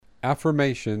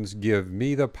Affirmations give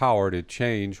me the power to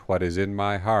change what is in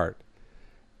my heart.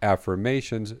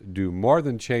 Affirmations do more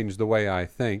than change the way I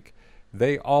think,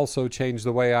 they also change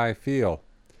the way I feel.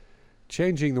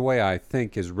 Changing the way I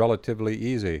think is relatively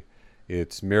easy.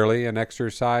 It's merely an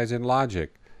exercise in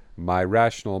logic. My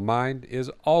rational mind is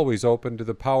always open to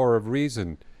the power of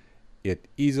reason. It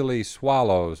easily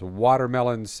swallows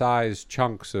watermelon-sized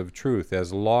chunks of truth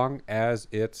as long as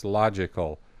it's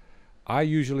logical. I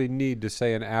usually need to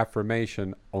say an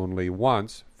affirmation only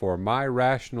once for my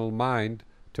rational mind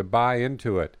to buy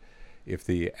into it. If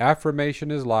the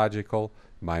affirmation is logical,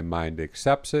 my mind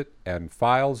accepts it and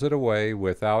files it away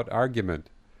without argument.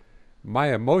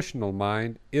 My emotional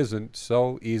mind isn't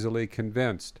so easily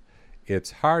convinced.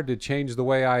 It's hard to change the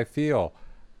way I feel.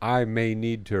 I may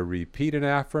need to repeat an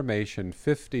affirmation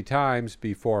 50 times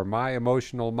before my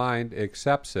emotional mind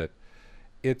accepts it.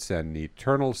 It's an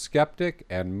eternal skeptic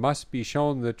and must be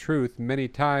shown the truth many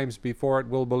times before it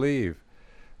will believe.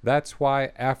 That's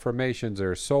why affirmations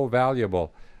are so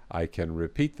valuable. I can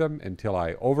repeat them until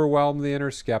I overwhelm the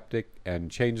inner skeptic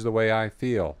and change the way I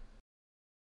feel.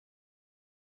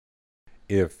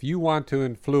 If you want to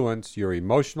influence your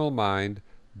emotional mind,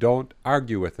 don't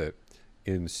argue with it.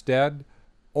 Instead,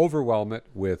 overwhelm it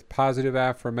with positive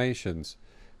affirmations.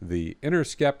 The inner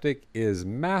skeptic is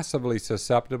massively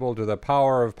susceptible to the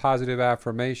power of positive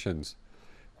affirmations.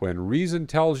 When reason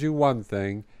tells you one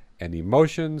thing and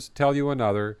emotions tell you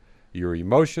another, your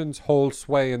emotions hold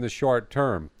sway in the short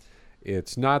term.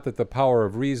 It's not that the power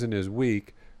of reason is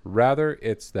weak, rather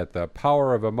it's that the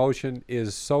power of emotion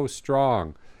is so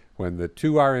strong. When the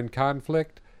two are in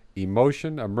conflict,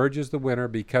 emotion emerges the winner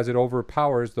because it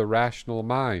overpowers the rational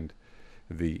mind.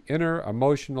 The inner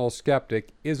emotional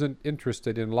skeptic isn't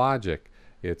interested in logic.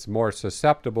 It's more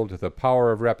susceptible to the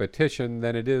power of repetition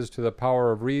than it is to the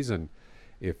power of reason.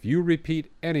 If you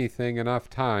repeat anything enough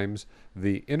times,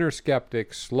 the inner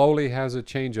skeptic slowly has a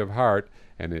change of heart,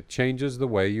 and it changes the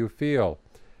way you feel.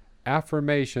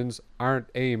 Affirmations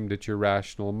aren't aimed at your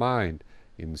rational mind.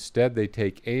 Instead, they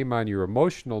take aim on your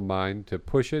emotional mind to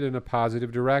push it in a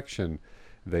positive direction.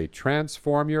 They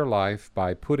transform your life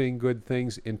by putting good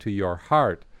things into your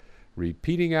heart.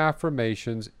 Repeating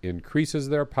affirmations increases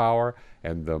their power,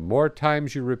 and the more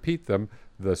times you repeat them,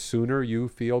 the sooner you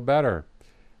feel better.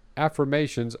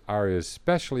 Affirmations are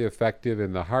especially effective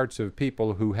in the hearts of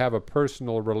people who have a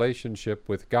personal relationship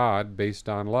with God based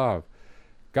on love.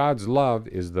 God's love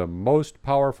is the most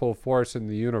powerful force in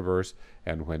the universe,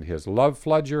 and when His love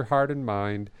floods your heart and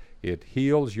mind, it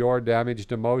heals your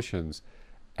damaged emotions.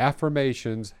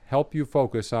 Affirmations help you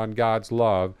focus on God's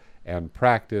love and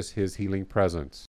practice His healing presence.